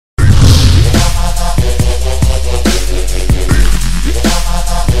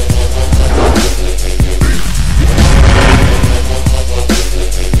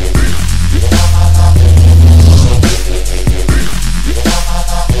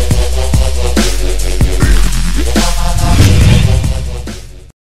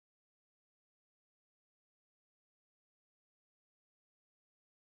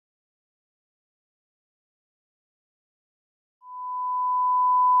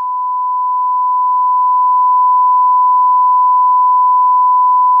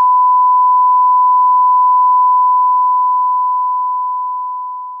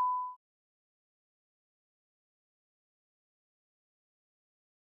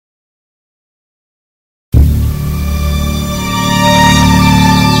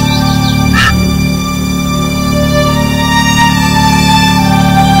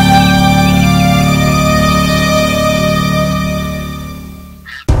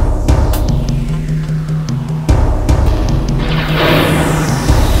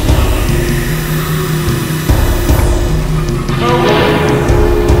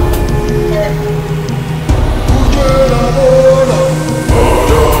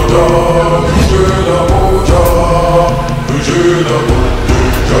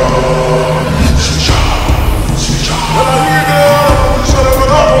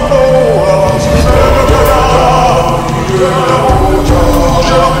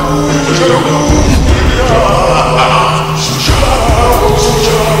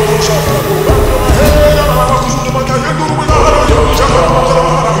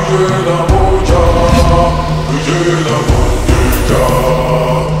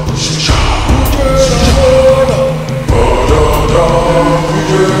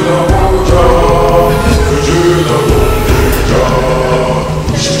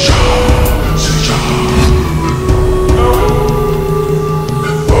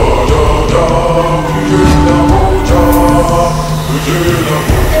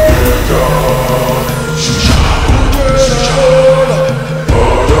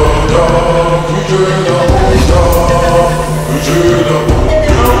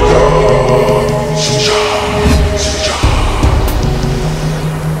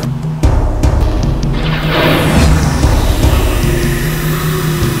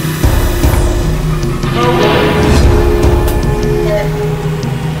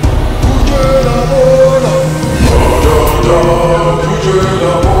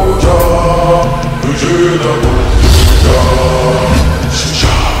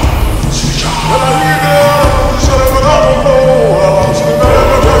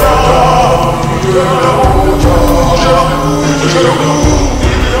Answer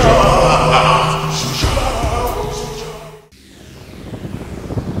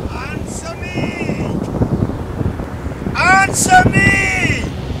me! Answer me!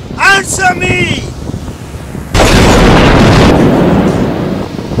 Answer me!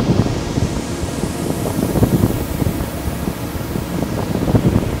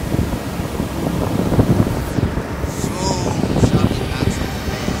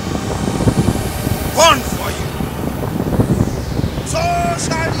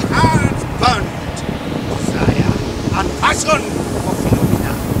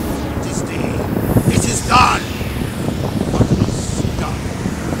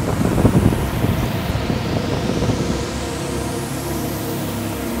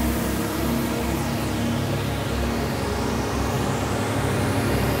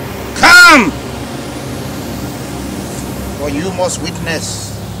 Must witness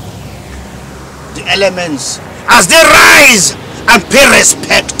the elements as they rise and pay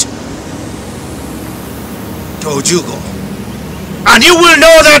respect to Ojugo. And you will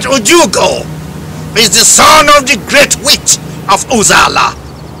know that Ojugo is the son of the great witch of Uzala,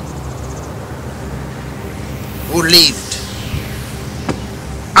 who lived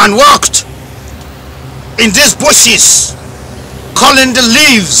and walked in these bushes, calling the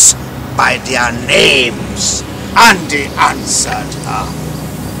leaves by their names. And they answered her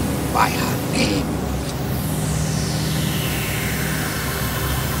by her name.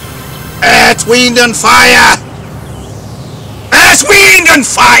 Earth, wind, and fire! Earth, wind, and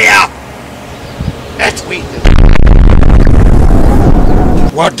fire! Earth, wind, and fire.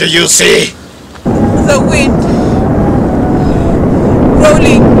 What do you see? The wind.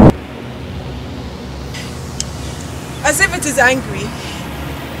 Rolling. As if it is angry.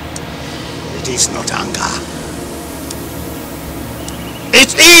 It is not anger.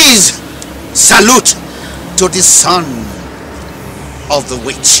 It is salute to the son of the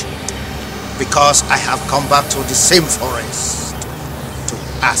witch, because I have come back to the same forest to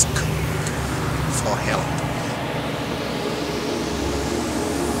ask for help.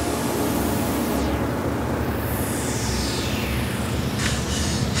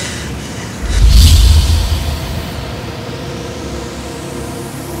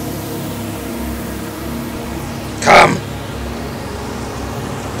 Come.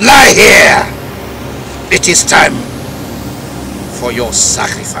 Lie here! It is time for your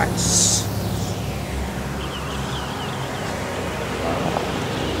sacrifice.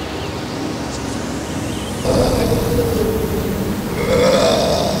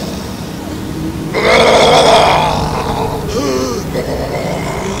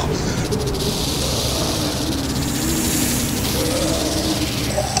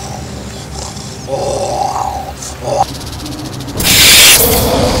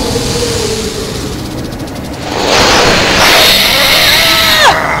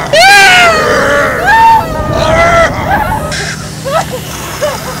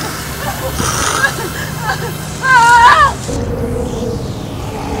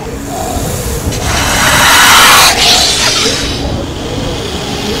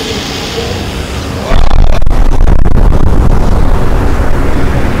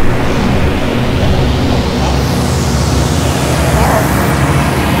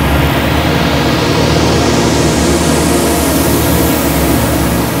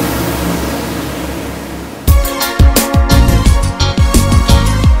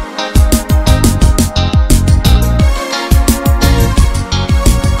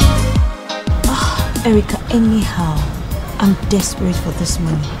 Anyhow, I'm desperate for this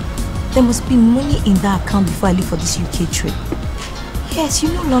money. There must be money in that account before I leave for this UK trip. Yes,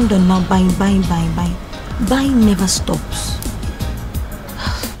 you know London now, buying. Buying never stops.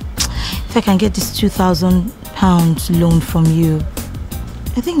 If I can get this £2,000 loan from you,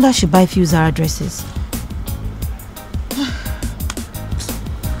 I think that should buy a few Zara dresses.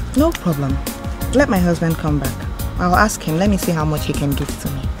 No problem. Let my husband come back. I'll ask him. Let me see how much he can give to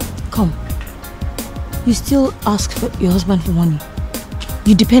me. Come. You still ask for your husband for money?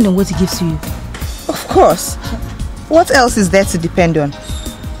 You depend on what he gives to you? Of course. What else is there to depend on?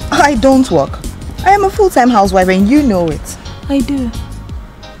 I don't work. I am a full-time housewife and you know it. I do.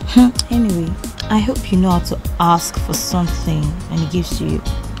 Anyway, I hope you know how to ask for something and he gives to you.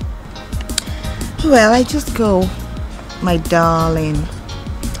 Well, I just go, my darling,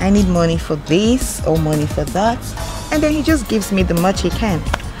 I need money for this or money for that, and then he just gives me the much he can.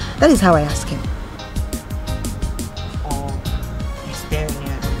 That is how I ask him.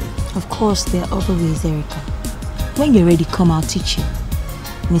 Of course, there are other ways, Erica. When you're ready, come, I'll teach you.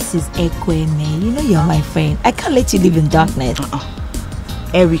 Mrs. Ekweme, you know you're my friend. I can't let you live in darkness.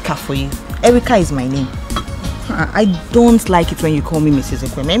 Erica for you. Erica is my name. I don't like it when you call me Mrs.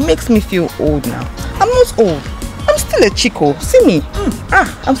 Ekweme. It makes me feel old now. I'm not old. I'm still a chico. See me.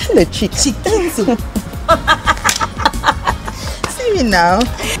 I'm still a chick. See me now.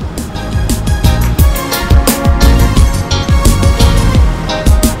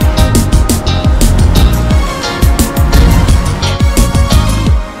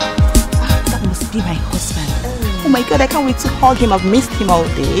 That must be my husband. Oh my God, I can't wait to hug him. I've missed him all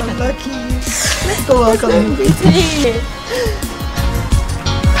day. Lucky you. Let's go welcome him.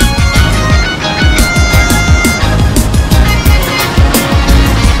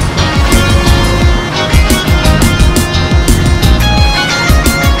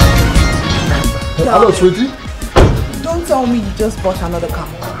 Hello, sweetie. Don't tell me you just bought another car.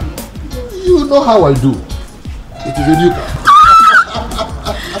 You know how I do. It is a new car.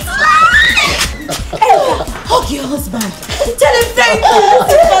 Hug your husband. Tell him thank you.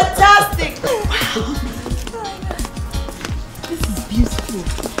 This is fantastic. Wow. This is beautiful.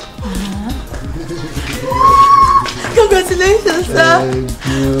 Congratulations, sir. Thank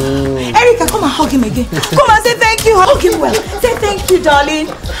you. Erica, come and hug him again. Come and say thank you. Hug him well. Say thank you, darling.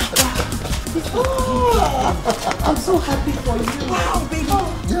 Oh, I'm so happy for you. Wow, baby.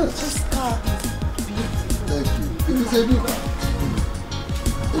 Yes. This car is beautiful. Thank you. It is a new car.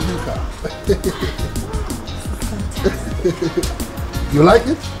 A new car. You like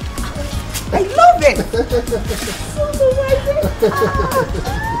it? I love it. So romantic.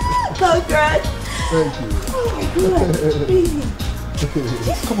 Congrats. Thank you. Oh my God. Really?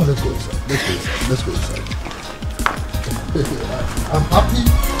 Come on, let's go inside. Let's go inside. I'm happy.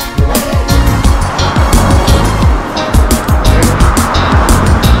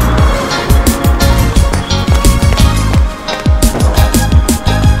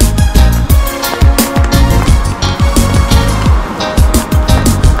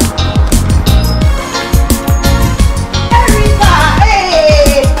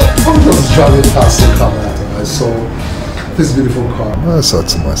 Driving past the car and I saw this beautiful car. I said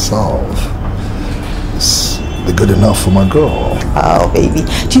to myself, is it good enough for my girl? Oh, baby.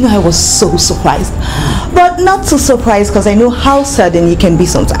 Do you know I was so surprised? But not so surprised because I know how sudden you can be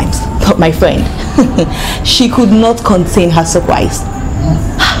sometimes. But my friend, she could not contain her surprise.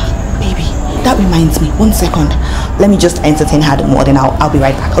 Baby, that reminds me. 1 second. Let me just entertain her more, then I'll be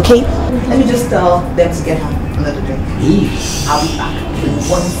right back, okay? Let me just tell them to get her another drink. Yes. I'll be back.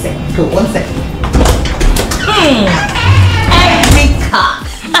 1 second. Go, 1 second. Erica.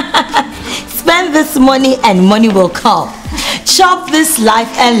 Spend this money and money will come. Chop this life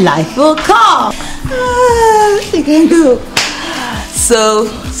and life will come. You can go. So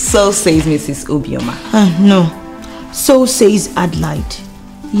says Mrs. Obioma. No. So says Adelaide.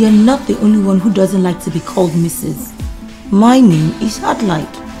 You're not the only one who doesn't like to be called Mrs. My name is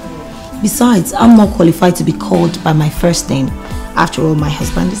Adelaide. Besides, I'm more qualified to be called by my first name. After all, my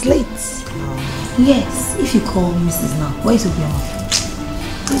husband is late. Yes, if you call Mrs. now. Where is Obioma?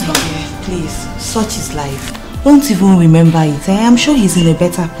 Please, such is life. Don't even remember it. I'm sure he's in a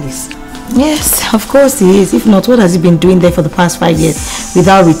better place. Yes, of course he is. If not, what has he been doing there for the past 5 years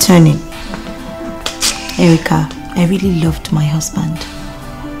without returning? Erica, I really loved my husband.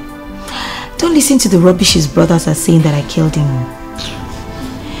 Don't listen to the rubbish his brothers are saying that I killed him.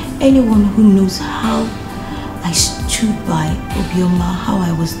 Anyone who knows how I stood by Obioma, how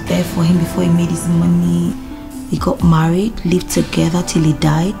I was there for him before he made his money, we got married, lived together till he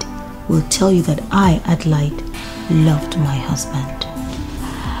died, will tell you that I, Adelaide, loved my husband.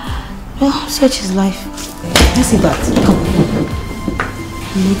 Well, such is life. Let's see that. Come.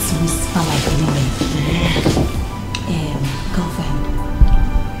 Let's whisper like women. Girlfriend,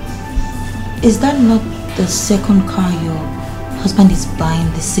 is that not the second car your husband is buying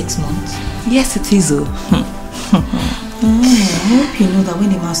this 6 months? Yes, it is. I hope you know that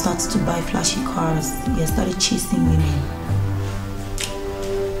when a man starts to buy flashy cars, he has started chasing women.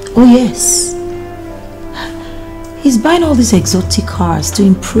 Oh yes. He's buying all these exotic cars to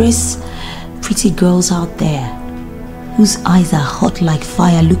impress pretty girls out there whose eyes are hot like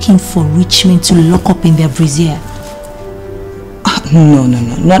fire looking for rich men to lock up in their brazier. No,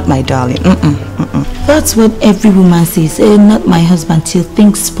 not my darling. That's what every woman says. Not my husband till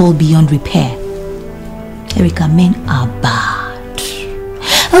things spoil beyond repair. Erica, men are bad.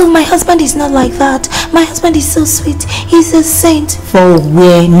 Oh, my husband is not like that. My husband is so sweet. He's a saint. For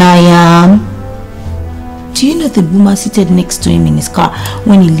where I am? Do you know the woman seated next to him in his car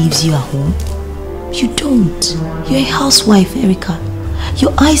when he leaves you at home? You don't. You're a housewife, Erica.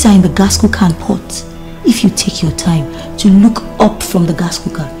 Your eyes are in the gas cooker and pot. If you take your time to look up from the gas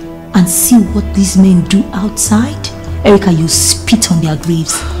cooker and see what these men do outside, Erica, you spit on their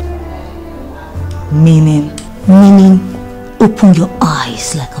graves. Meaning? Meaning, open your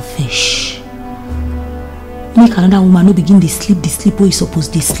eyes like a fish. Make another woman no begin the sleep where you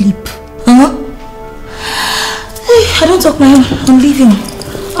supposed to sleep. Huh? Hey, I don't talk my own. I'm leaving.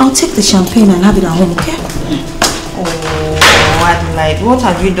 I'll take the champagne and have it at home, okay? Oh, Adelaide, what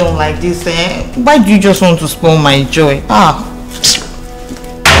have you done like this, eh? Why do you just want to spoil my joy? Ah.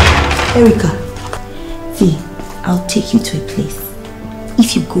 Erica, see, I'll take you to a place.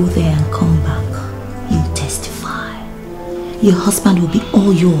 If you go there and come back, you'll testify. Your husband will be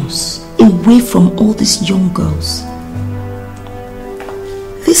all yours, away from all these young girls.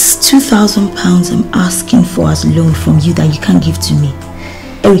 This £2,000 I'm asking for as loan from you that you can't give to me.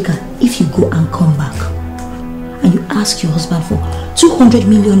 Erica, if you go and come back, and you ask your husband for 200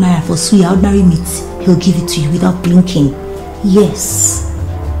 million naira for suya ordinary meat, he'll give it to you without blinking. Yes.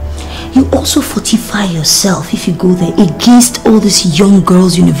 You also fortify yourself if you go there against all these young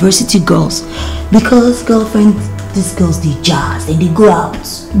girls, university girls. Because, girlfriend, these girls, they jazz and they go out.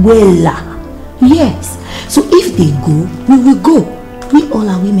 Well, yes. So if they go, we will go. We all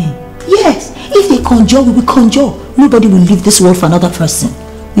are women. Yes. If they conjure, we will conjure. Nobody will leave this world for another person.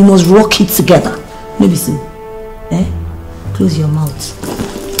 We must rock it together. Maybe so. Eh? Close your mouth.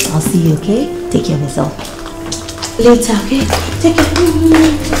 I'll see you, okay? Take care of yourself. Later, okay? Take care.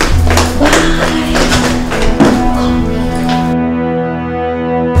 Bye.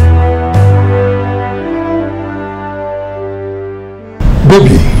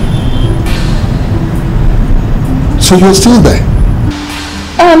 Baby. So you're still there?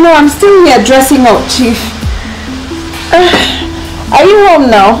 No, I'm still here dressing up, Chief. Are you home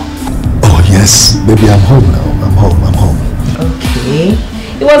now? Oh yes, baby, I'm home now. I'm home. Okay.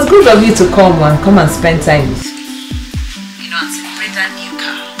 It was good of you to come and spend time with me. You know, and celebrate that new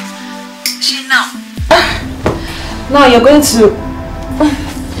car. See now. Now you're going to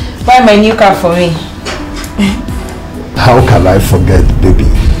buy my new car for me. How can I forget, baby?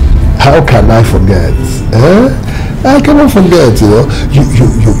 How can I forget? I cannot forget, you know.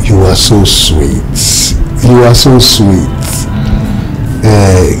 You are so sweet. You are so sweet.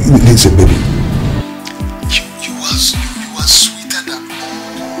 Listen, baby. You are sweeter than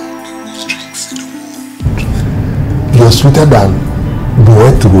all those drinks in the world. You are sweeter than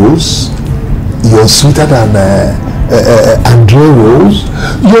Moet Rose. You are sweeter than Andre Rose.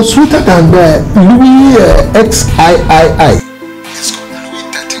 You are sweeter than Louis XIII. It's called Louis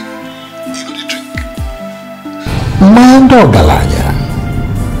 13. You know the drink. Mando Galanya.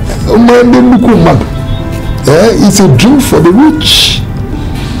 It's a drink for the rich.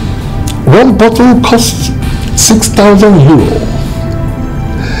 One bottle costs 6,000 euro.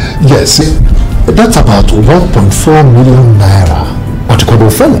 Yes, that's about 1.4 million naira. What you call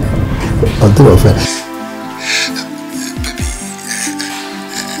fella?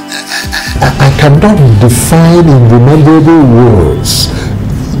 I cannot define in memorable words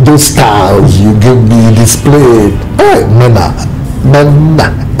those styles you give me displayed. Hey, Mana.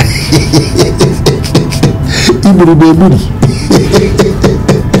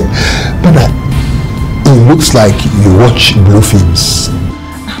 But it looks like you watch blue films.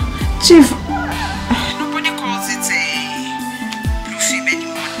 Chief, nobody calls it a blue film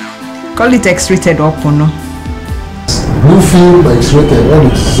anymore now. Call it X-rated up or no? Blue film, X-rated, all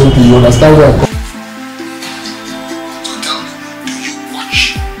the same thing. You understand where I come from? So tell me, do you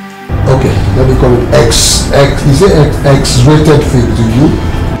watch? Okay, let me call it is it X-rated film to you?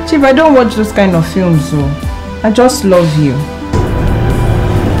 Chief, I don't watch those kind of films, so I just love you.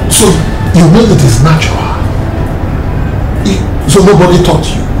 So you know it is natural. So nobody taught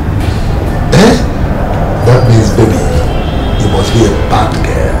you. That means, baby, you must be a bad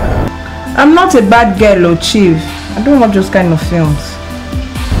girl. I'm not a bad girl, oh Chief. I don't watch those kind of films.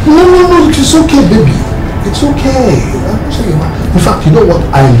 No, it's okay, baby. It's okay. I'm saying, in fact, you know what?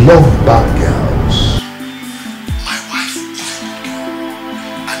 I love bad girls. My wife is a good girl.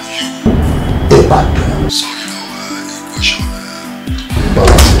 And you, a bad girl. So,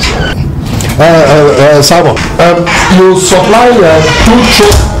 Simon, you supply 2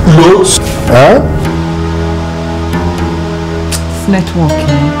 truck loads. It's networking.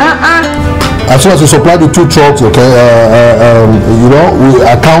 As soon as you supply the 2 trucks, okay, you know, we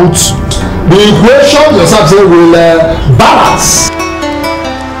account the equation yourself say will balance.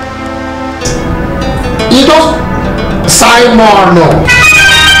 You don't Simon, no.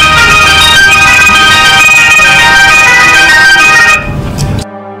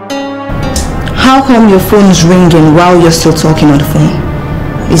 How come your phone is ringing while you're still talking on the phone?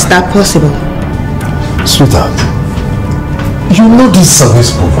 Is that possible? Sweetheart, you know these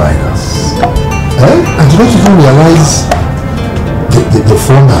service providers, and you don't even realize the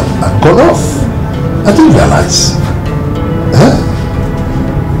phone had gone off. I didn't realize.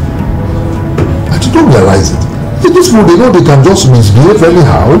 I didn't realize it. In this world, they know they can just misbehave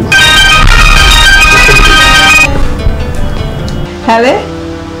anyhow. Hello?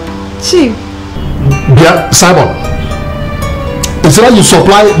 Chief. Yeah, Simon. Is it that you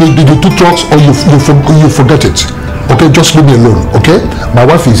supply the 2 trucks or you forget it? Okay, just leave me alone, okay? My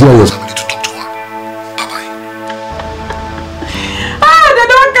wife is here. Yes. I need to talk to her. Bye-bye. They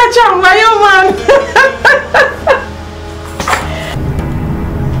don't catch up, my young man.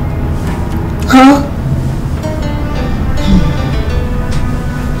 Huh?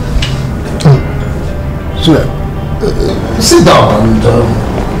 So, sit down and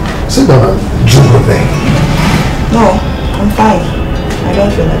drink with me. No, I'm fine. I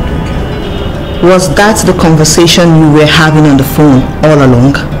don't feel like drinking. Was that the conversation you were having on the phone all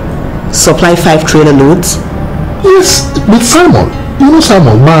along? Supply 5 trailer loads? Yes, with Simon. You know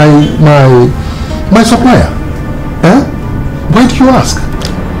Simon, my supplier. Eh? Why do you ask?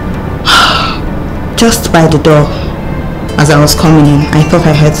 Just by the door. As I was coming in, I thought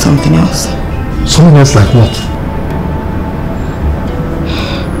I heard something else. Something else like what?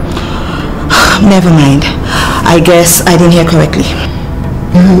 Never mind. I guess I didn't hear correctly.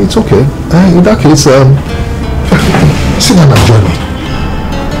 Yeah, it's okay. In that case, sit down and join me.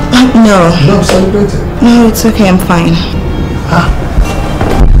 No. No, I'm celebrating. No, it's okay. I'm fine.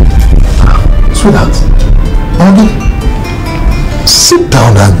 Sweetheart, Andy, sit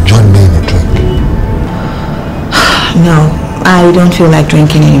down and join me in a drink. No, I don't feel like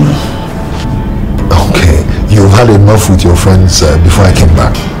drinking anymore. Okay, you've had enough with your friends before I came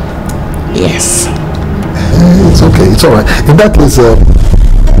back. Yes. It's okay, it's alright. In that case,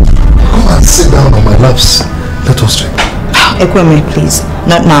 come and sit down on my laps. Let us drink. Equipment, please.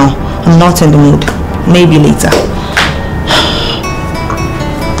 Not now. I'm not in the mood. Maybe later.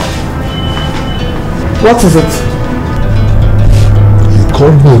 What is it? You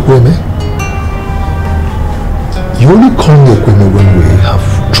called me Ekweme? You only call me Ekweme when we have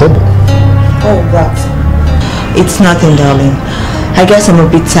trouble. Oh, that. It's nothing, darling. I guess I'm a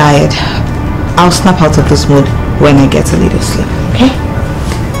bit tired. I'll snap out of this mood when I get a little sleep, okay?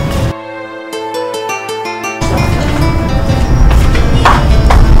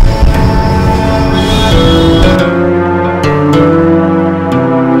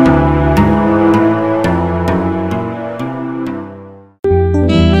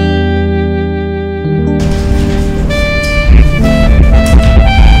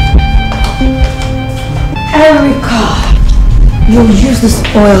 You'll use this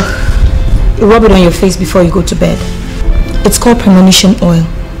oil. You rub it on your face before you go to bed. It's called premonition oil.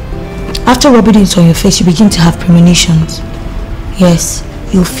 After rubbing it on your face, you begin to have premonitions. Yes,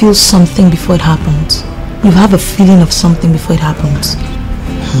 you'll feel something before it happens. You have a feeling of something before it happens.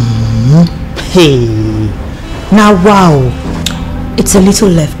 Hey. Now, wow. It's a little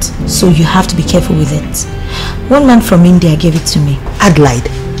left, so you have to be careful with it. One man from India gave it to me. Adelaide,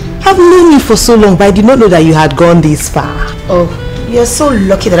 I've known you for so long, but I did not know that you had gone this far. Oh, you're so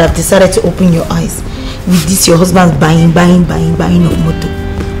lucky that I've decided to open your eyes with this your husband's buying of motor.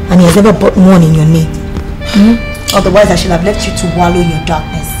 And he has never bought one in your name. Otherwise, I should have left you to wallow in your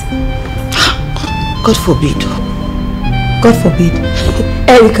darkness. God forbid. God forbid.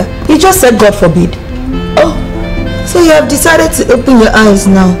 Erica, you just said God forbid. Oh, so you have decided to open your eyes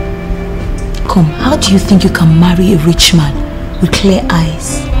now. Come, how do you think you can marry a rich man with clear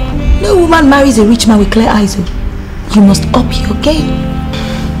eyes? No woman marries a rich man with clear eyes. You must up your game.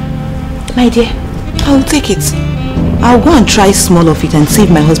 My dear, I'll take it. I'll go and try small of it and see if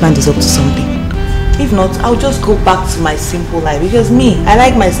my husband is up to something. If not, I'll just go back to my simple life. Because me, I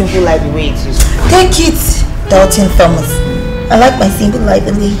like my simple life the way it is. Take it, Dalton Thomas. I like my simple life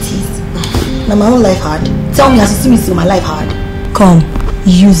the way it is. Now my own life hard. Tell me, as you see me see my life hard. Come,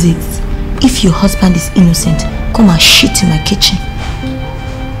 use it. If your husband is innocent, come and shit in my kitchen.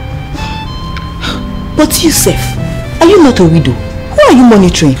 But you, Seth, are you not a widow? Who are you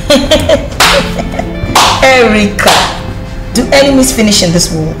monitoring? Erica, do enemies finish in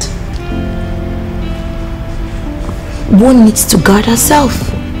this world? One needs to guard herself.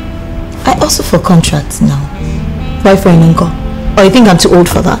 I also for contracts now. Why for an income? Or you think I'm too old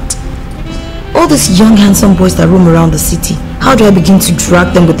for that? All these young handsome boys that roam around the city, how do I begin to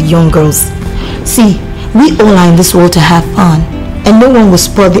drag them with the young girls? See, we all are in this world to have fun. And no one will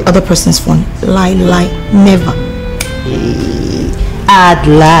spoil the other person's fun. Lie, never.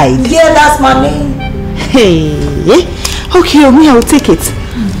 Adelaide. Yeah, that's my name. Hey. Okay, me, I will take it.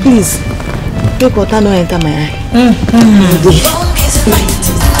 Please. Make water no enter my eye.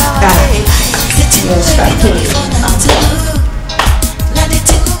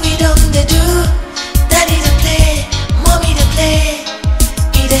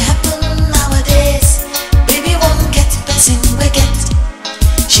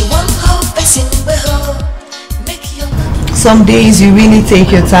 Some days you really take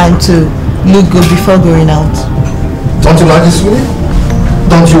your time to look good before going out. Don't you like it, sweetie?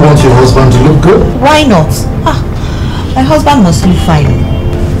 Don't you want your husband to look good? Why not? My husband must look fine.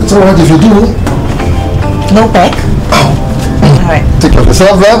 It's alright if you do. No peck? Alright. Take care of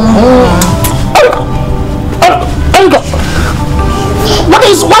yourself, then. Why are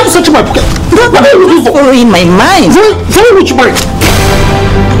you searching my pocket? What are you looking for? In my mind. Very rich boy.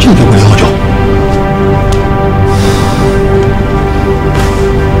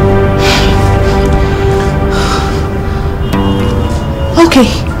 Okay.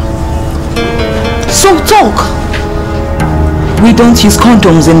 So talk. We don't use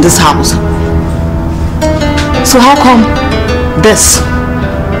condoms in this house. So how come this?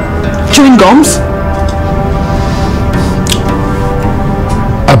 Chewing gums?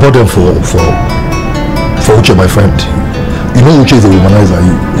 I bought them for Uche, my friend. You know Uche is a womanizer.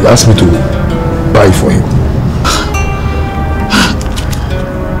 He asked me to buy it for him.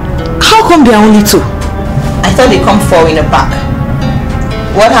 How come there are only 2? I thought they come 4 in a pack.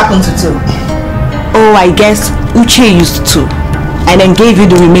 What happened to 2? Oh, I guess Uche used 2 and then gave you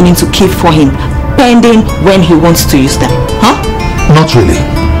the remaining to keep for him, pending when he wants to use them. Huh? Not really.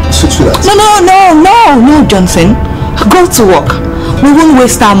 No, Johnson. Go to work. We won't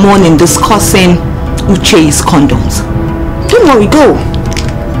waste our morning discussing Uche's condoms. Don't worry, go.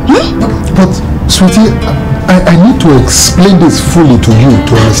 But, sweetie, I need to explain this fully to you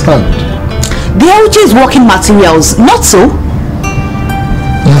to understand. They are Uche's working materials, not so?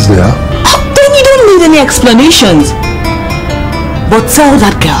 Yes, they are. Then you don't need any explanations. But tell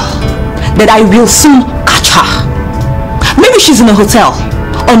that girl that I will soon catch her. Maybe she's in a hotel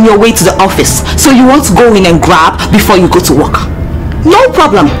on your way to the office, so you want to go in and grab before you go to work. No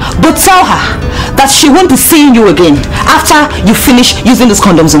problem, but tell her that she won't be seeing you again after you finish using these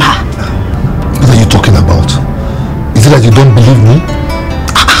condoms on her. What are you talking about? Is it that you don't believe me?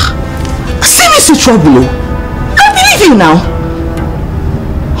 Seriously, trouble. I believe you now.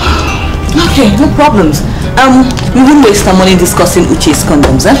 Okay, no problems. We won't waste our money discussing Uche's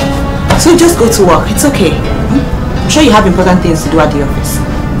condoms, eh? So just go to work. It's okay. I'm sure you have important things to do at the office.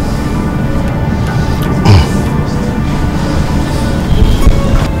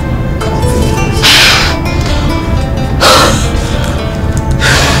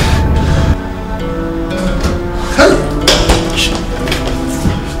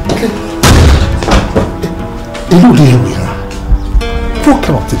 What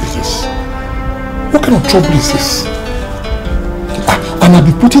kind of thing is this? What kind of trouble is this? And I've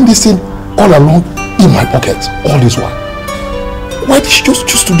been putting this thing all along in my pocket all this while. Why did she just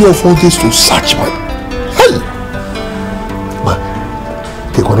choose to do all this to search my... Hey! Ma,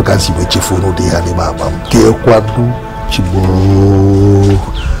 ke kwano kansi we chifono de hani mama. Ke kwano chibo.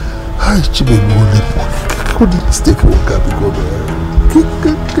 Hi chibo le. Could you mistake work up because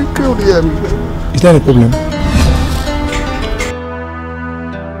is that a problem?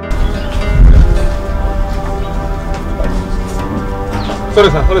 Sorry,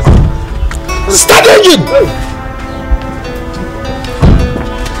 sir. Start the engine!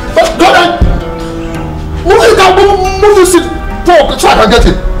 Go on! Move it down! Move the seat forward so I can get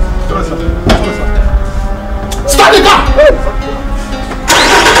it! Sorry, sir. Start the car!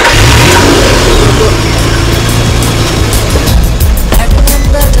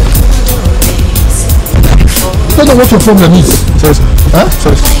 I don't know what your problem is. Sorry, sir. Huh?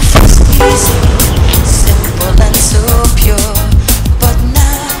 Sorry, sir. Simple and so pure.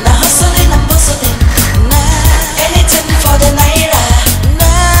 For the naira,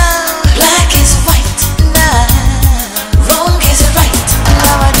 now black is white, now wrong is right.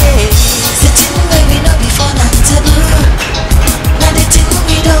 Nowadays, the thing we know before not taboo. Now the thing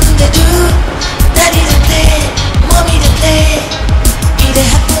we don't do. Daddy they play, mommy they play. It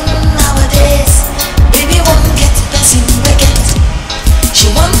happen nowadays. Baby won't get person we get. She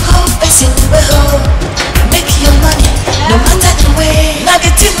won't hold person we hold. Make your money, no matter the way. Now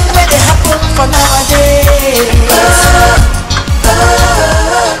the thing where they happen for nowadays.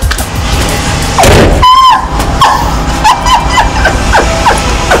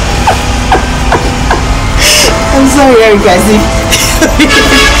 I'm sorry, Erica.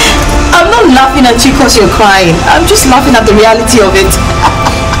 I'm not laughing at you because you're crying. I'm just laughing at the reality of it.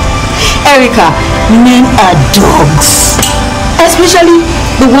 Erica, men are dogs. Especially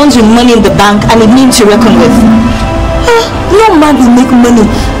the ones with money in the bank and a name to reckon with. No man will make money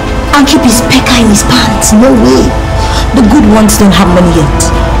and keep his pecker in his pants. No way. The good ones don't have money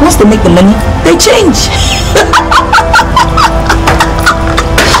yet. Once they make the money, they change.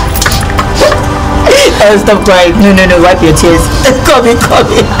 Stop crying. No, wipe your tears. Come in.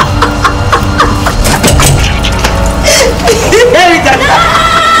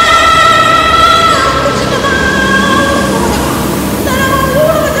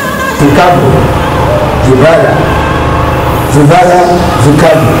 Zukabu, Zubala,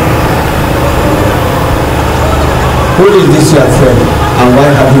 Zukabu. Who is this your friend and why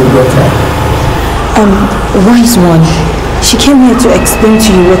have you brought her? Wise one. She came here to explain to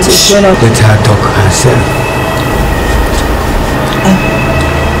you what is going on. Let her talk herself.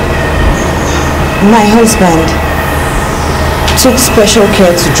 My husband took special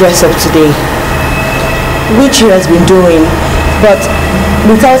care to dress up today, which he has been doing, but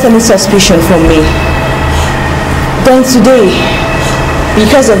without any suspicion from me. Then today,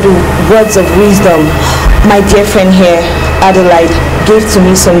 because of the words of wisdom my dear friend here, Adelaide, gave to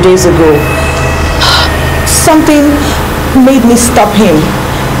me some days ago, something made me stop him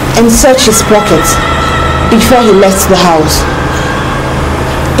and search his pocket before he left the house.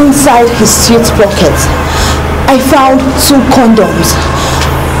 Inside his suit pocket, I found 2 condoms.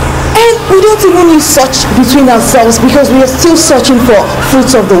 And we don't even use such between ourselves because we are still searching for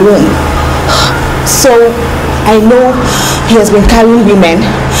fruits of the womb. So I know he has been carrying women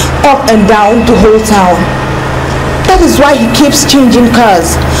up and down the whole town. That is why he keeps changing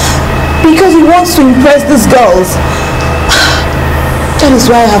cars, because he wants to impress these girls. That is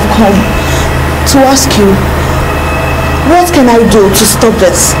why I have come to ask you, what can I do to stop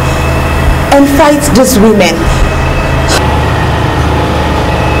this and fight these women?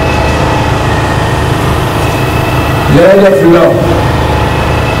 Lord of love,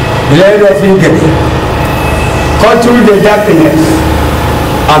 Lord of Ingedi, cut through the darkness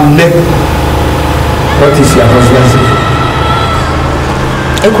and make. What is your husband's name?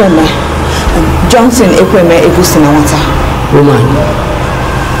 Ekweme. Johnson Ekweme Egusinawata. Woman,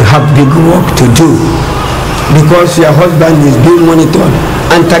 you have big work to do because your husband is being monitored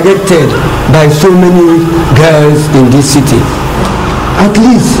and targeted by so many girls in this city. At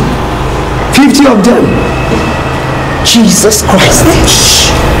least 50 of them. Jesus Christ.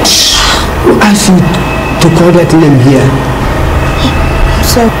 Who asked you to call that name here?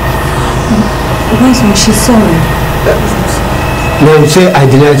 So, Wise one, she's sorry. Now say I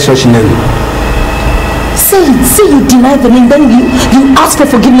denied such name. Say it. Say you deny the name, then you ask for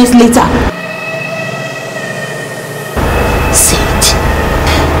forgiveness later. Say it.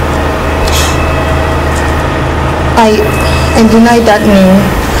 I denied that name.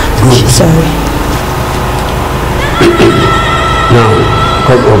 Good. Sorry. Now,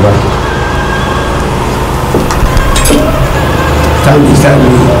 come over. Stand beside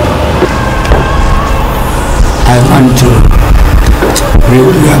me. I want to bring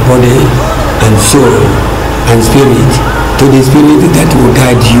your body and soul and spirit to the spirit that will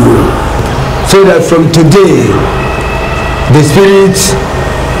guide you. So that from today, the spirit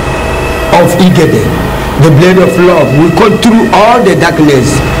of Igede, the blade of love, will cut through all the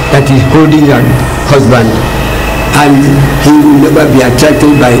darkness that is holding your husband. And he will never be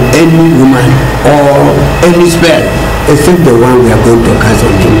attracted by any woman or any spell except the one we are going to cast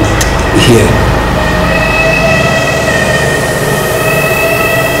on him here.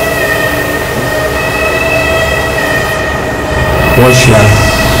 Wash your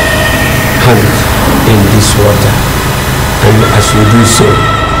hands in this water, and as you do so,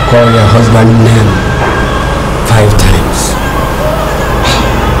 call your husband's name 5 times.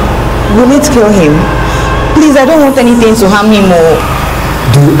 Will it kill him? Please, I don't want anything to harm him or...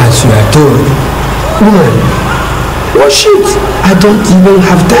 Do as you are told. Woman, wash it. I don't even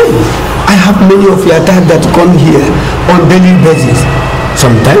have time. I have many of your dad that come here on daily basis.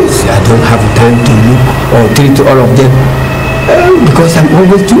 Sometimes I don't have time to look or treat all of them. Because I'm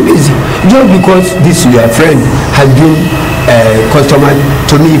always too busy. Just because this your friend has been a customer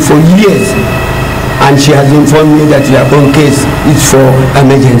to me for years, and she has informed me that your own case is for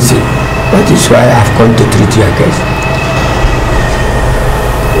emergency. That is why I've come to treat your case.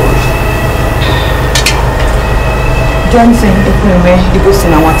 Johnson Ekweme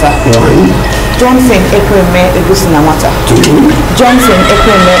Egusinawata. 1. Johnson Ekweme Egusinawata. 2. Johnson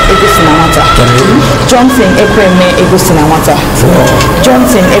Ekweme Egusinawata. 3. Johnson Ekweme Egusinawata. 4.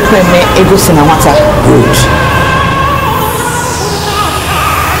 Johnson Ekweme Egusinawata. Good.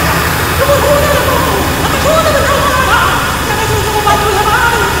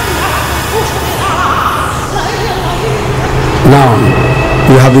 Now,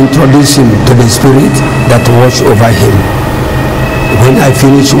 you have introduced him to the spirit that watch over him. When I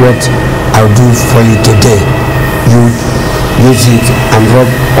finish what I'll do for you today, you use it and rub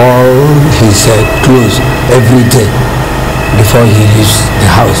all his clothes every day before he leaves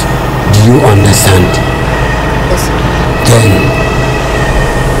the house. Do you understand? Yes. Then,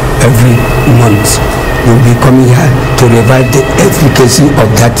 every month, you'll be coming here to revive the efficacy of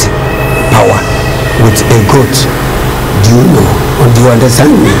that power with a goat. Do you know, or do you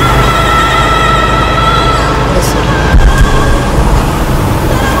understand me?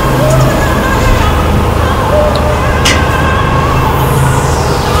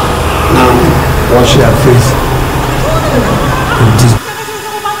 Now, wash your face.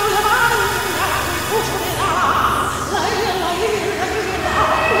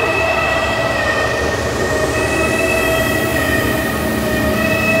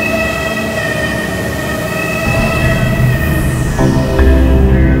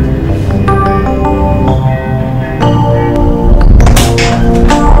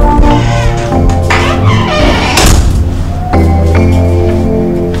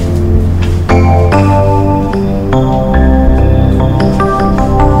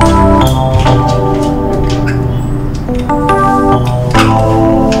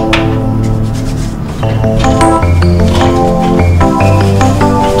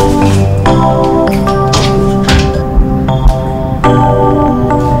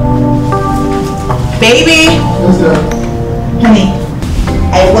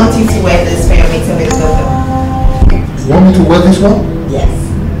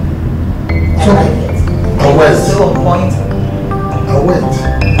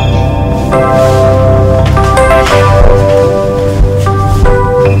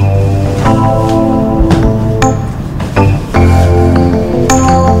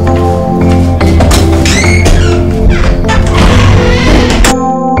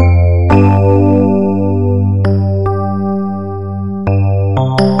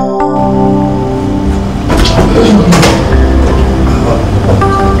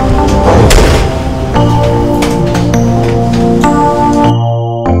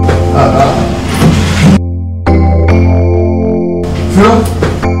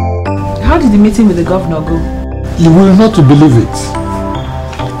 With the governor go? You will not believe it.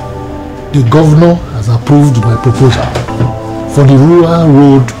 The governor has approved my proposal for the rural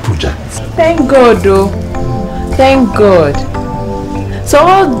road project. Thank God, though. Thank God. So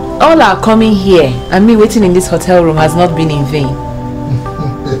all are coming here and me waiting in this hotel room has not been in vain.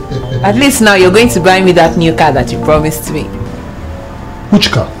 At least now you're going to buy me that new car that you promised me.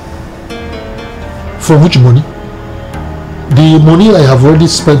 Which car? From which money? The money I have already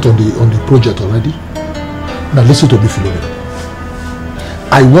spent on the project already. Now listen to me, Philomena.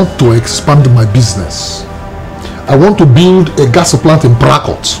 I want to expand my business. I want to build a gas plant in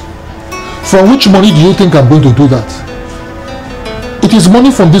Prakot. From which money do you think I'm going to do that? It is money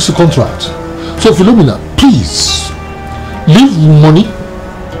from this contract. So Philomena, please, leave money,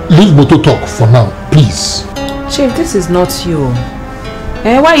 leave motor talk for now, please. Chief, this is not you.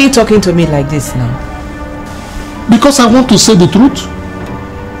 Why are you talking to me like this now? Because I want to say the truth.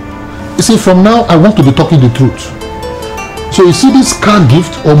 You see, from now, I want to be talking the truth. So you see this car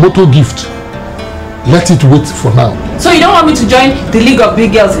gift or motor gift, let it wait for now. So you don't want me to join the League of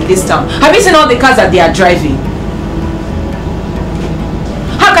Big Girls in this town? Have you seen all the cars that they are driving?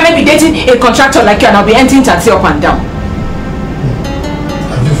 How can I be dating a contractor like you and I'll be emptying taxi up and down?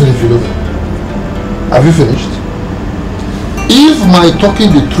 Have you finished, Philomena? Have you finished? If my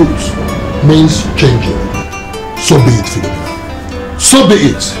talking the truth means changing, so be it, Philomena. So be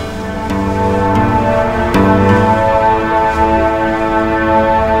it.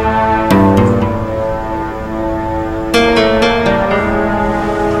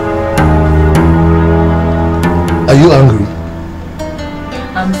 Are you angry?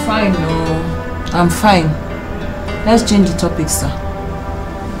 I'm fine, no. I'm fine. Let's change the topic, sir.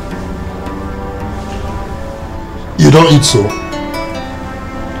 You don't eat so?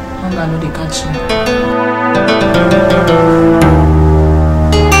 Hunger no dey catch me.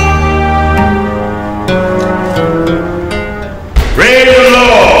 Praise the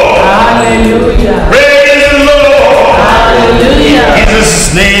Lord! Hallelujah! Praise the Lord! Hallelujah! In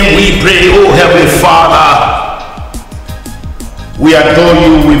Jesus' name we pray, oh Heavenly Father. We adore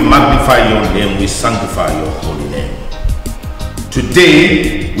you, we magnify your name, we sanctify your holy name.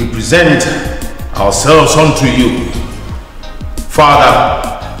 Today we present ourselves unto you. Father,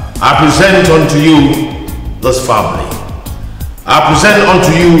 I present unto you this family. I present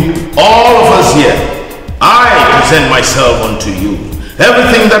unto you all of us here. I present myself unto you.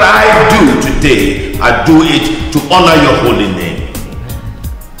 Everything that I do today, I do it to honor your holy name.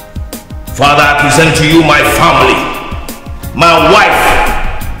 Father, I present to you my family, my wife,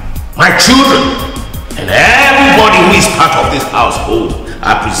 my children, and everybody who is part of this household.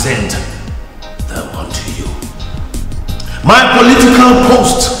 I present them unto you. My political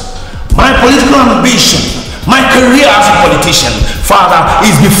post, my political ambition, my career as a politician, Father,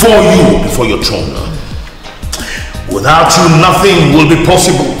 is before you, before your throne. Without you, nothing will be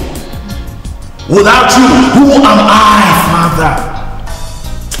possible. Without you, who am I, Father?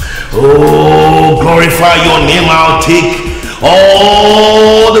 Oh, glorify your name. I'll take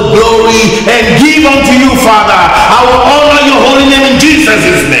all the glory and give unto you, Father. I will honor your holy name in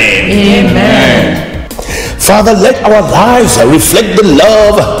Jesus' name. Amen. Father, let our lives reflect the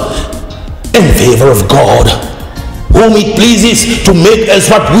love and favor of God, whom it pleases to make us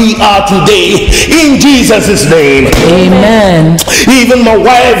what we are today, in Jesus' name. Amen. Even my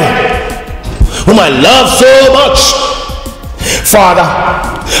wife, whom I love so much, Father,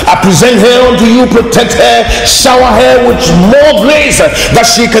 I present her unto you. Protect her, shower her with more grace, that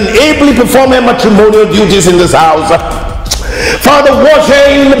she can ably perform her matrimonial duties in this house. Father, wash her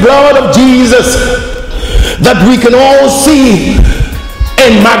in the blood of Jesus, that we can all see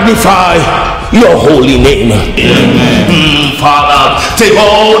and magnify your holy name. Amen. Father, take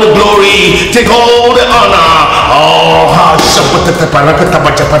all the glory, take all the honor. Oh,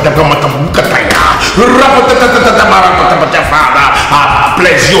 Father, I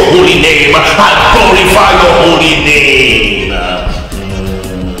bless your holy name. I glorify your holy name.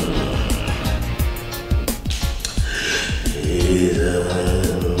 He's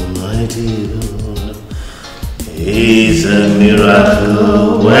almighty God. He's a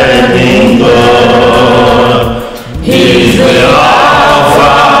miracle working God. He's the Alpha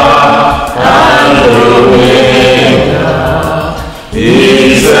and Omega.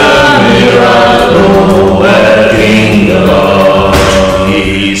 He's a miracle working God.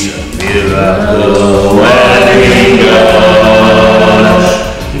 He's a miracle working God.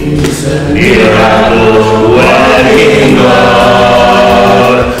 He's a miracle working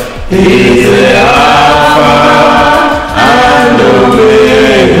God. He's the Alpha and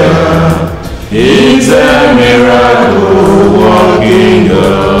Omega. He's a miracle working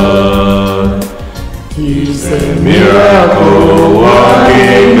God. He's a miracle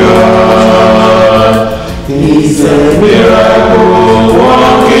working God. He's a miracle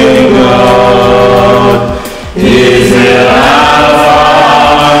working God. He's the Alpha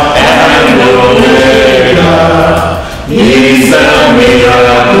and Omega. He's a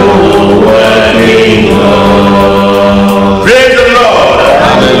miracle working God. Praise the Lord.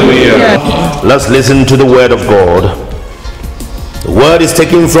 Hallelujah. Let's listen to the word of God. The word is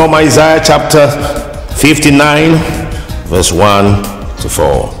taken from Isaiah chapter 59, verse 1 to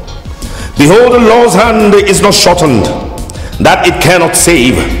 4. Behold, the Lord's hand is not shortened, that it cannot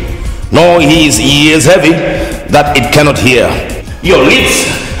save, nor his ears heavy, that it cannot hear. Your lips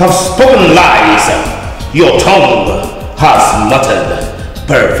have spoken lies, your tongue has muttered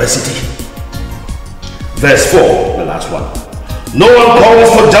perversity. Verse 4, the last one. No one calls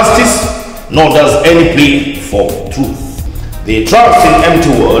for justice, nor does any plead for truth. They trust in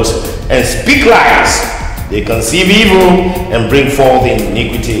empty words and speak lies. They conceive evil and bring forth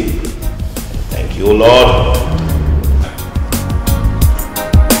iniquity. Thank you, Lord.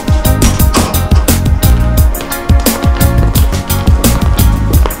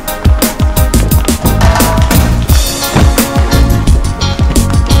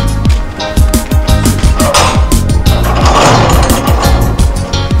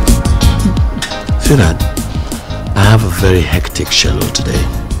 Sweetheart, I have a very hectic schedule today.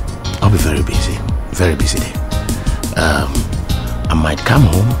 I'll be very busy day. I might come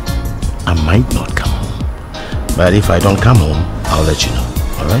home, I might not come home. But if I don't come home, I'll let you know,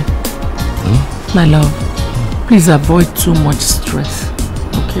 alright? My love, please avoid too much stress,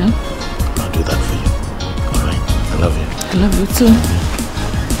 okay? I'll do that for you, alright? I love you. I love you too.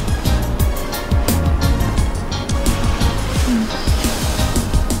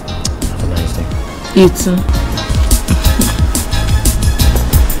 Have a nice day. You too.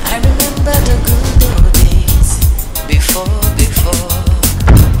 I remember the good old days before.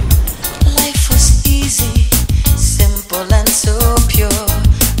 Life was easy, simple and so pure.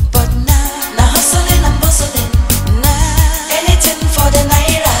 But now hustling and bustling. Now anything for the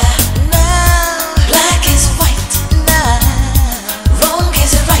naira. Now black is white. Now wrong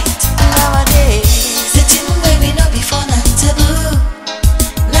is right. Nowadays the thing where we know before not taboo.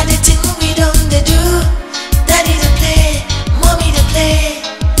 Now the thing we don't they do. Daddy they play, mommy they play.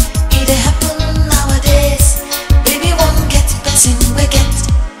 It they happen nowadays. Baby won't get person we get.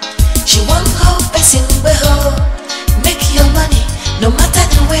 She won't hold person we hold. Make your money no matter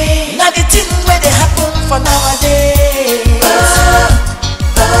the way. Now the thing where they happen for nowadays.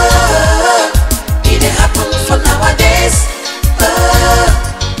 It they happen for nowadays.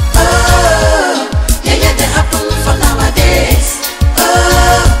 Yeah, they happen for nowadays.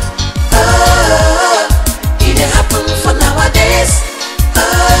 It they happen for nowadays.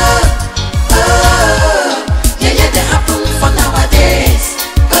 Yeah, they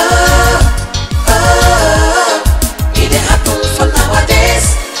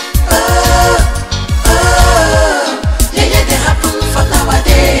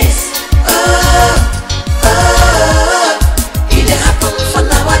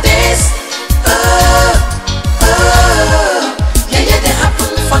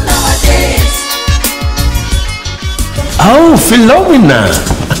Philomena!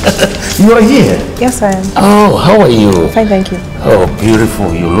 You are here? Yes, I am. Oh, how are you? Fine, thank you. Oh,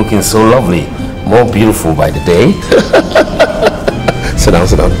 beautiful. You're looking so lovely. More beautiful by the day. Sit down,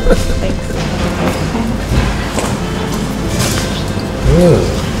 sit down. Thanks. Oh,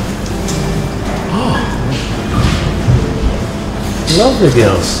 lovely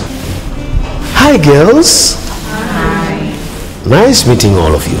girls. Hi, girls. Hi. Nice meeting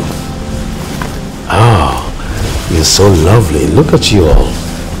all of you. Oh, you're so lovely. Look at you all.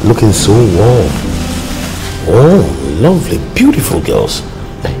 Looking so warm. Oh, lovely, beautiful girls.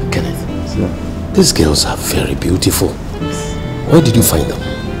 Hey, Kenneth. Sir. These girls are very beautiful. Where did you find them?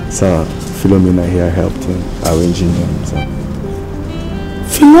 Sir, Philomena here helped him arranging them, sir.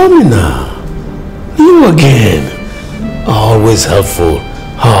 Philomena! You again. Always helpful.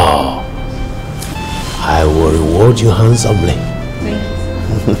 Oh. I will reward you handsomely.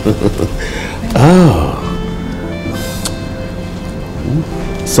 Thank you. Oh.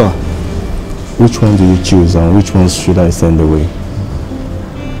 Sir, which one do you choose and which ones should I send away?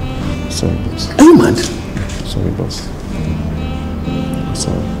 Sorry, boss. Are you mad? Sorry, boss. I'm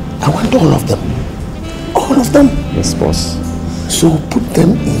sorry. I want all of them. All of them? Yes, boss. So put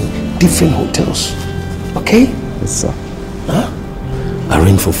them in different hotels. Okay? Yes, sir. Huh?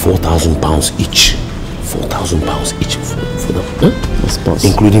 Arrange for £4,000 each. £4,000 each for them. Huh? Yes, boss.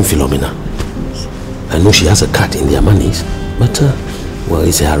 Including Philomena. I know she has a cut in their monies, but well,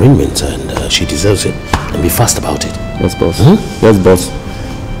 it's her arrangement and she deserves it. And be fast about it. Yes, boss. Yes, boss.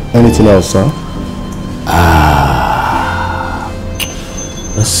 Anything else, sir?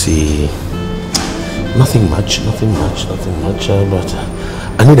 Let's see. Nothing much, but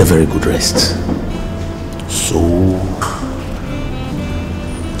I need a very good rest. So,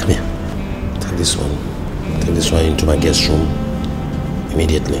 come here. Take this one into my guest room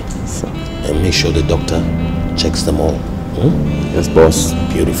immediately. Yes, sir. And make sure the doctor checks them all. Yes, boss.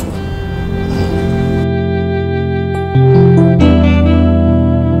 Beautiful.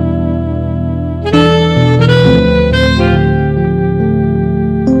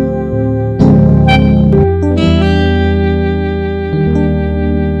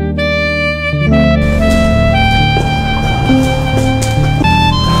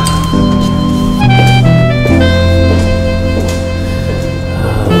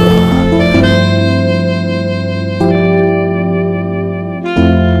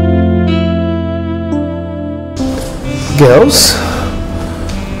 Girls,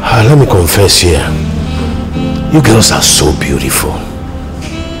 let me confess here. You girls are so beautiful.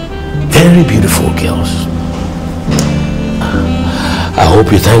 Very beautiful girls. I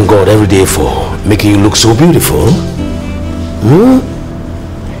hope you thank God every day for making you look so beautiful.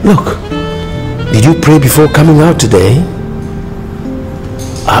 Look, did you pray before coming out today?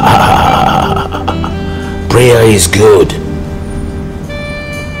 Prayer is good.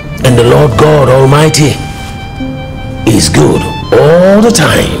 And the Lord God Almighty is good all the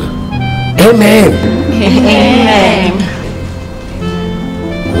time. Amen. Amen.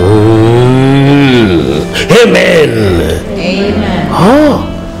 Amen.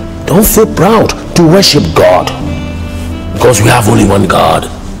 Amen. Don't feel proud to worship God, because we have only one God,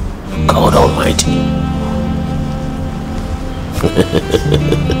 God Almighty.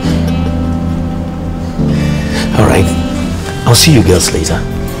 All right, I'll see you girls later.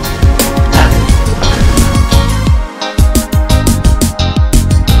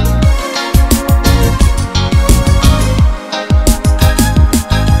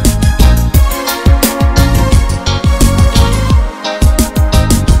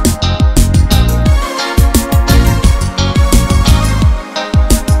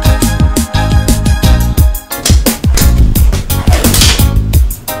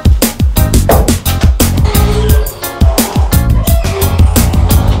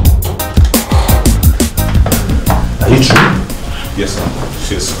 Yes, sir.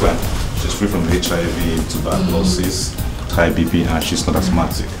 She's Clem. She's free from HIV, tuberculosis, high BP, and she's not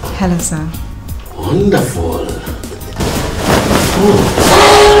asthmatic. Hello, sir. Wonderful.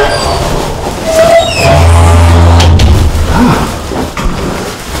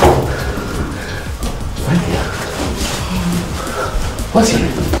 What's your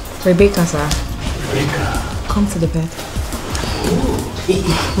name? Rebecca, sir. Rebecca. Come to the bed.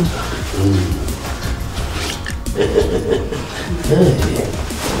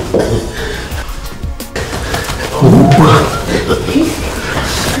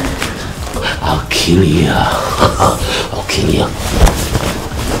 I'll kill you. I'll kill you.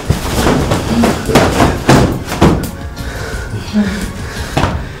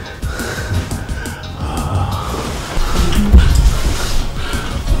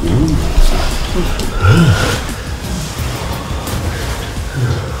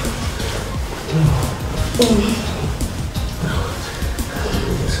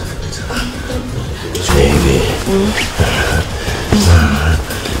 Baby.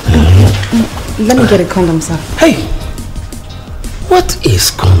 Let me get a condom, sir. Hey! What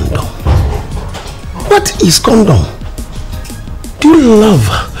is condom? What is condom? Do you love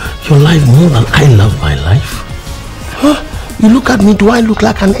your life more than I love my life? Huh? You look at me, do I look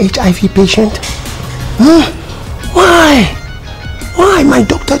like an HIV patient? Huh? Why? Why? My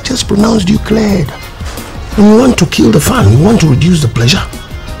doctor just pronounced you cleared. And you want to kill the fun, you want to reduce the pleasure.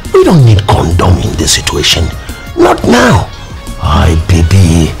 We don't need condom in this situation. Not now. Hi,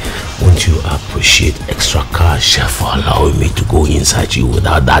 baby. Won't you appreciate extra cash for allowing me to go inside you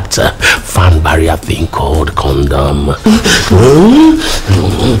without that fan barrier thing called condom?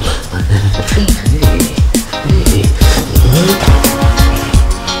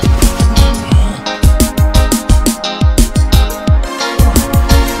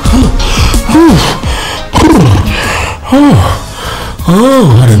 Oh,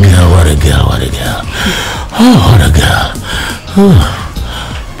 what a girl, what a girl, what a girl. Oh, what a girl. Oh,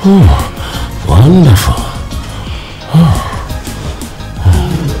 wonderful.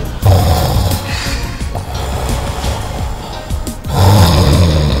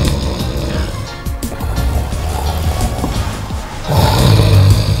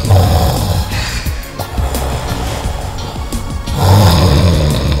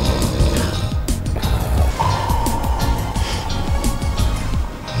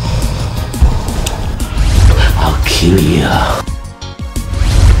 I'll kill you.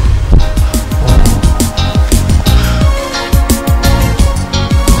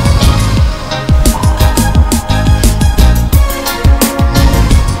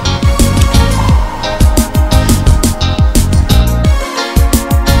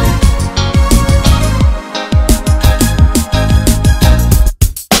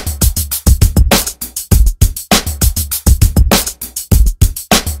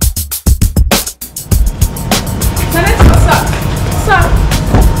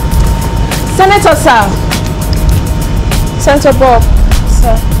 Senator, sir. Senator Bob,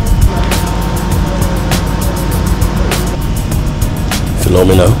 sir.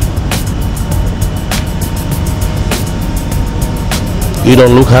 Philomena. You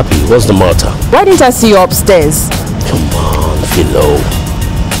don't look happy. What's the matter? Why didn't I see you upstairs? Come on, Philo.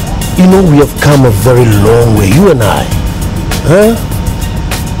 You know we have come a very long way, you and I. Huh?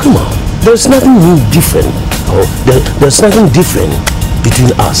 Come on. There's nothing new different. Oh, there's nothing different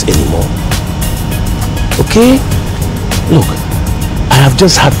between us anymore. Okay? Look, I have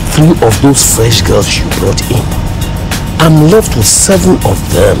just had 3 of those fresh girls you brought in. I'm left with 7 of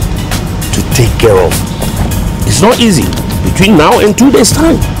them to take care of. It's not easy between now and 2 days'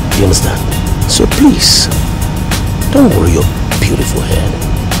 time. You understand? So please, don't worry your beautiful head.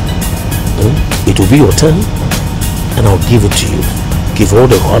 It will be your turn and I'll give it to you. Give all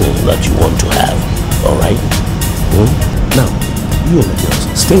the honey that you want to have. Alright? Now, you and the girls,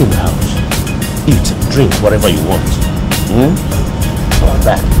 stay in the house. Eat, drink, whatever you want.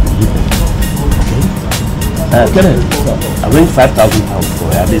 Back. Okay? Get it. Arrange 5,000 pounds for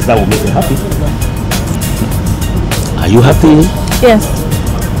her. At least that will make her happy. Are you happy? Yes.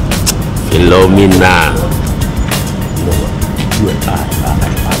 Philomena. You know what? You and I are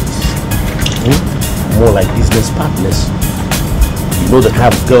like partners. More like business partners. You know the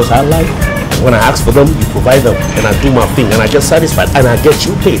kind of girls I like? When I ask for them, you provide them, and I do my thing, and I get satisfied, and I get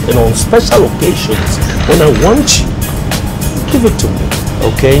you paid. And on special occasions, when I want you, give it to me,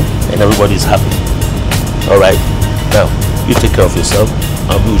 okay? And everybody's happy. All right. Now, you take care of yourself.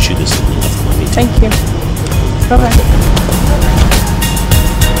 I'll be with you this evening after my meeting. Thank you. Bye-bye.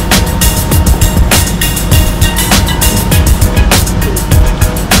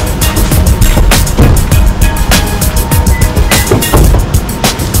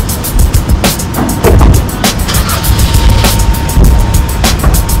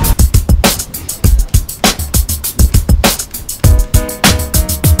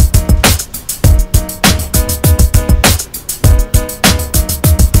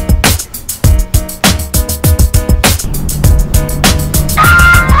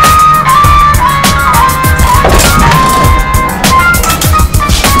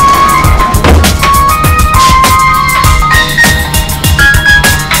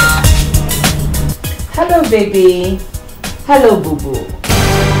 Baby. Hello, Boo-Boo.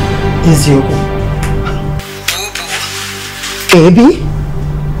 Ezeonu. Baby?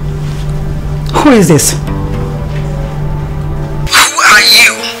 Who is this? Who are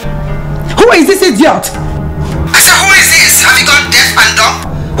you? Who is this idiot? I said, who is this? Have you got deaf and dumb?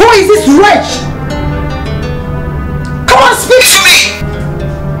 Who is this wretch? Come on, speak to me!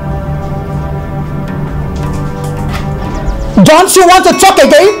 Don't you want to talk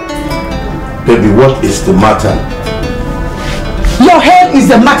again? Baby, what is the matter? Your head is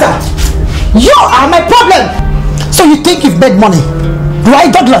the matter. You are my problem. So you think you've made money,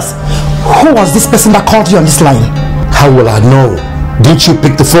 right, Douglas? Who was this person that called you on this line? How will I know? Didn't you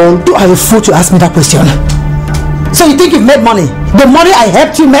pick the phone? You are a fool to ask me that question. So you think you've made money? The money I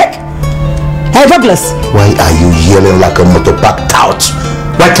helped you make? Hey, Douglas. Why are you yelling like a motorbike tout?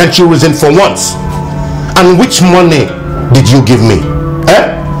 Why can't you reason for once? And which money did you give me?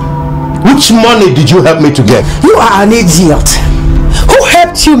 Eh? Which money did you help me to get? You are an idiot. Who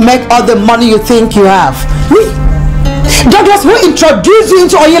helped you make all the money you think you have? Me? Douglas, who introduced you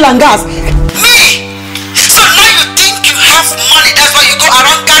into oil and gas? Me! So now you think you have money, that's why you go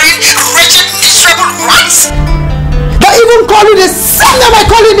around carrying wretched, miserable rats? That even call you the same name I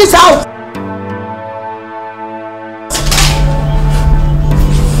call you in this house!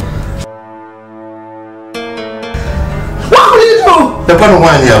 What will you do? The one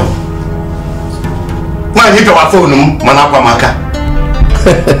why you? Why hit our phone, Manapa Maka?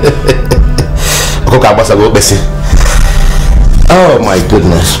 Oh my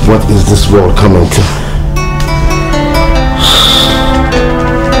goodness, what is this world coming to?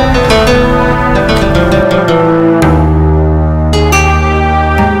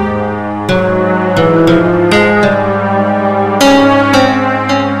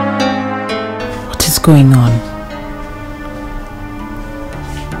 What is going on?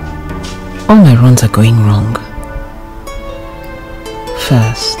 All my runs are going wrong.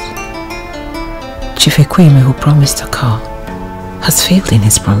 First, Chief Ekweme, who promised a car, has failed in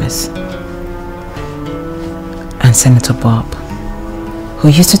his promise. And Senator Bob, who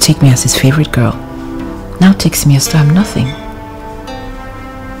used to take me as his favorite girl, now takes me as though I'm nothing.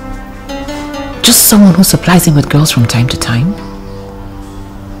 Just someone who supplies him with girls from time to time.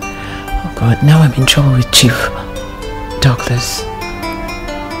 Oh God, now I'm in trouble with Chief Douglas.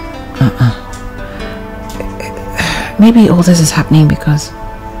 Maybe all this is happening because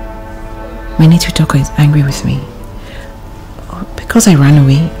my native talker is angry with me. Because I ran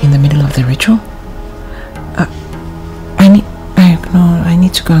away in the middle of the ritual. I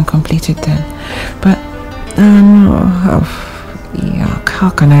need to go and complete it then. But no, yeah, how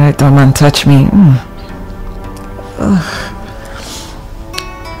can I let that man touch me?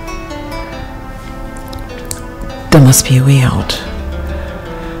 There must be a way out.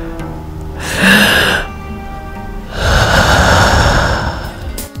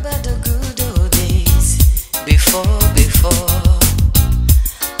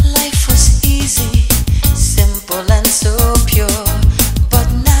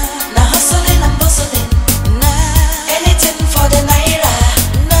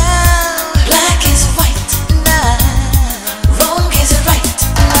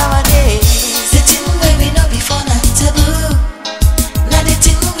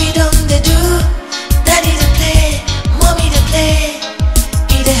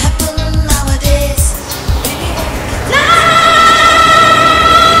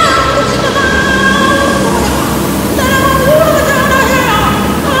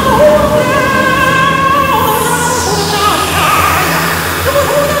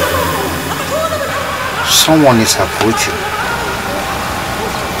 Someone is approaching.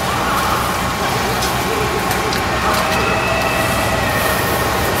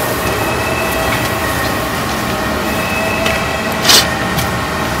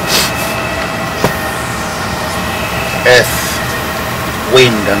 Earth,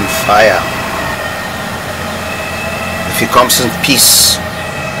 wind and fire. If he comes in peace,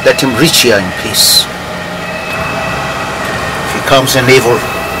 let him reach here in peace. If he comes in evil,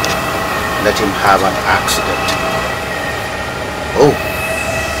 let him have an accident. Oh,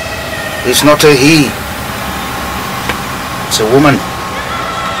 it's not a he. It's a woman.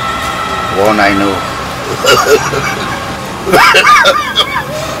 One I know.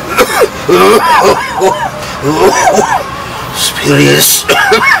 Spirits.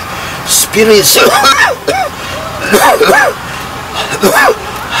 Spirits.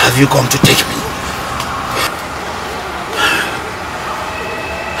 Have you come to take me?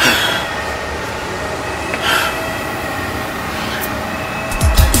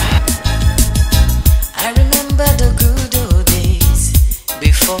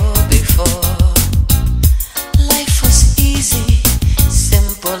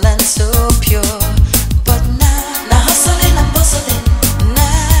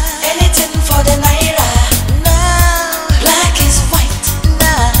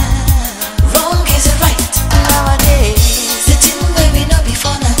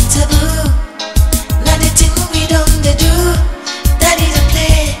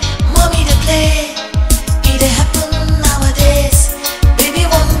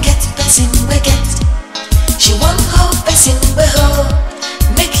 Sing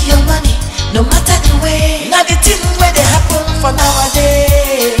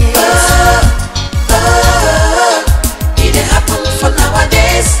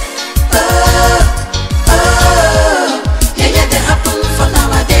nowadays. Yeah, yeah, they happen for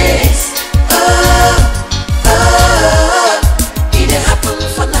nowadays. It they happen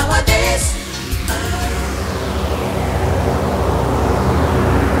for nowadays.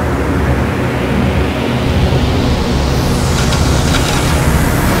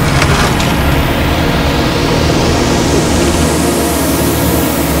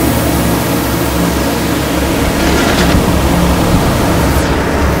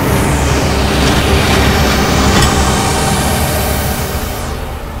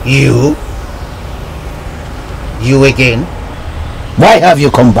 You again? Why have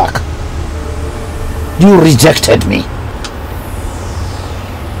you come back? You rejected me.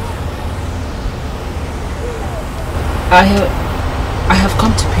 I have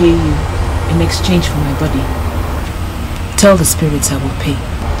come to pay you in exchange for my body. Tell the spirits I will pay.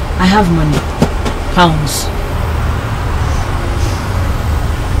 I have money. Pounds.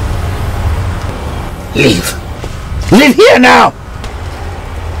 Leave. Leave here now!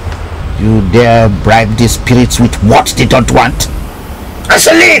 You dare bribe the spirits with what they don't want? I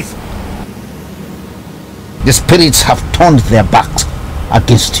say leave! The spirits have turned their backs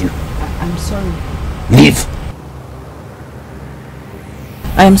against you. I'm sorry. Leave!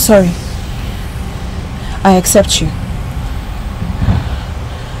 I am sorry. I accept you.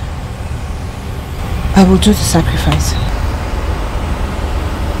 I will do the sacrifice.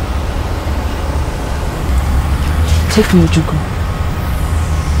 Take me, Ojugo.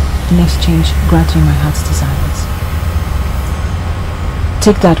 In exchange, grant me my heart's desires.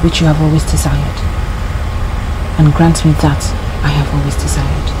 Take that which you have always desired, and grant me that I have always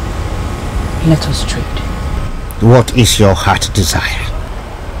desired. Let us trade. What is your heart desire?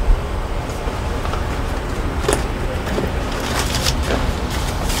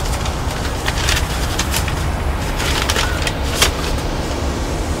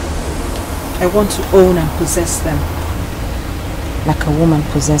 I want to own and possess them, like a woman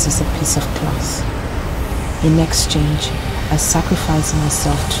possesses a piece of cloth. In exchange, I sacrifice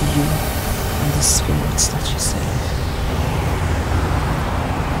myself to you and the spirits that you serve.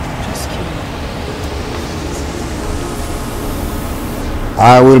 Just kill me.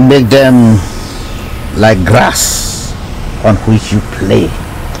 I will make them like grass on which you play.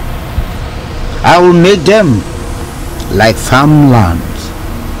 I will make them like farmland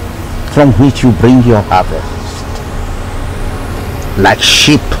from which you bring your harvest. Like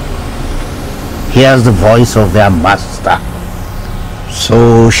sheep hears the voice of their master,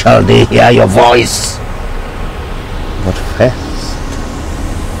 so shall they hear your voice. But first,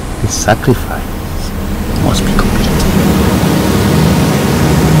 the sacrifice must be completed.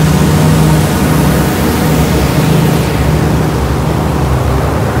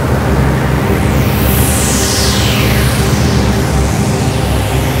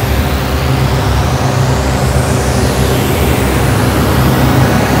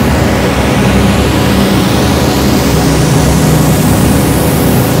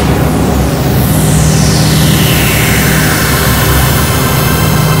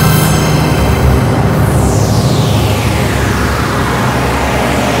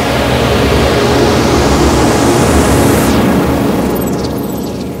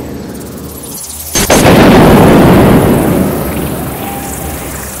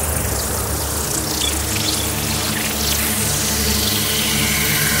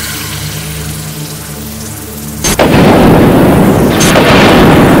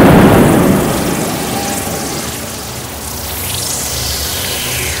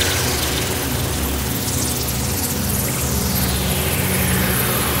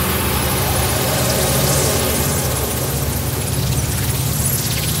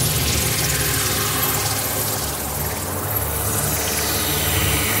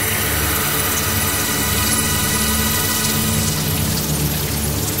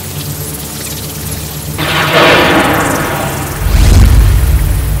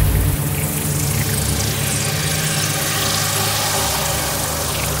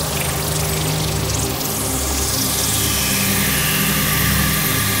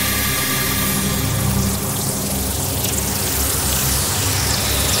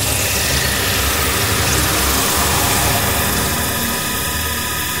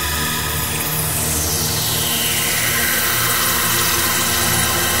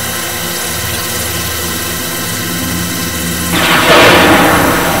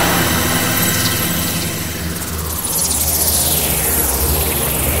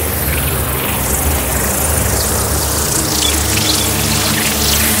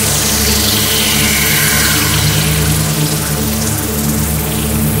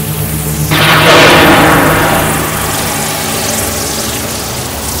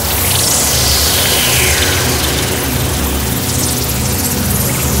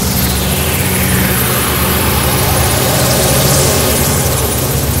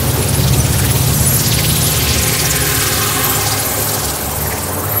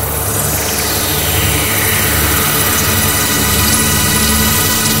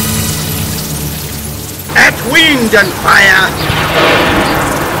 wind and fire.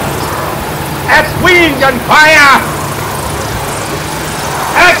 Earth, wind and fire.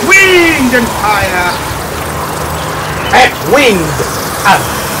 Earth, wind and fire. Earth, wind and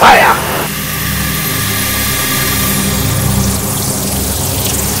fire.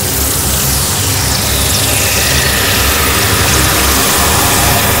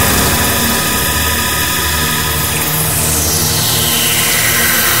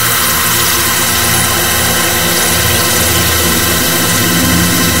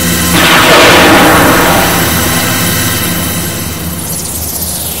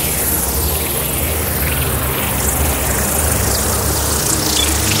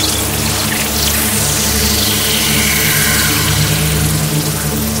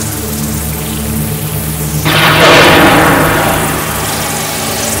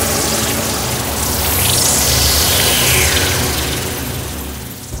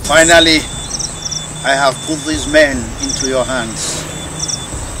 Finally, I have put these men into your hands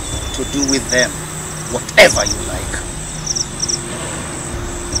to do with them whatever you like.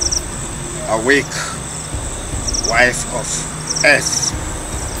 Awake, wife of earth,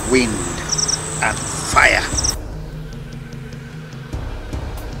 wind, and fire.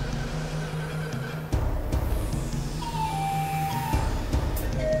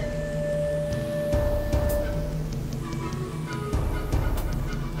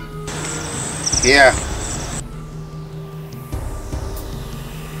 Here.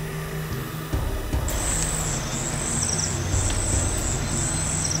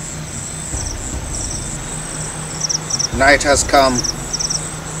 Night has come,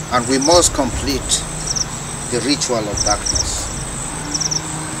 and we must complete the ritual of darkness.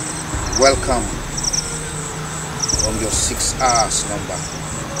 Welcome from your 6 hours number.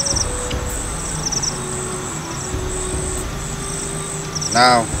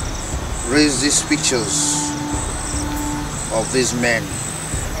 Now, raise these pictures of these men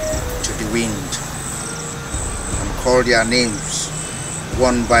to the wind and call their names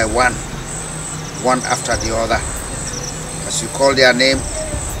one by one, one after the other. As you call their name,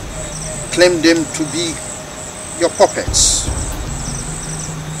 claim them to be your puppets.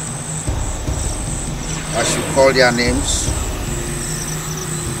 As you call their names,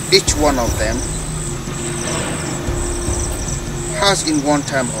 each one of them has in one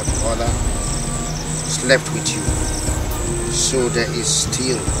time or the other slept with you, so there is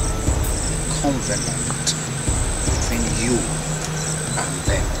still covenant between you and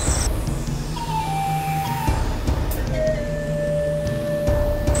them.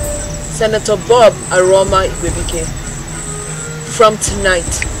 Senator Bob Aroma Ibebike, from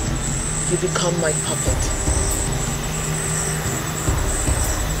tonight you become my puppet.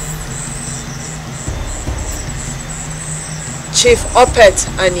 Chief Opet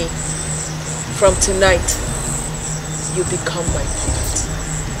Annie, from tonight, you become my puppet.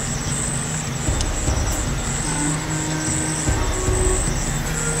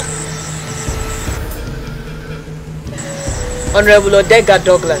 Honorable Odega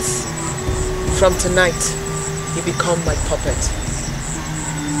Douglas, from tonight, you become my puppet.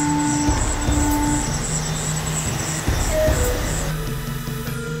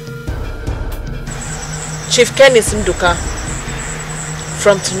 Chief Kenny Sinduka,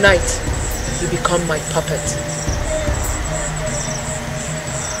 from tonight, you become my puppet.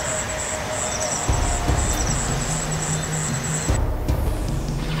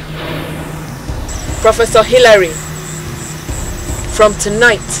 Professor Hillary, from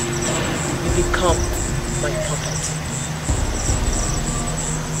tonight, you become my puppet.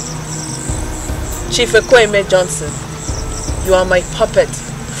 Chief Ekweme Johnson, you are my puppet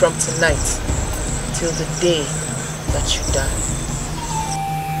from tonight till the day that you die.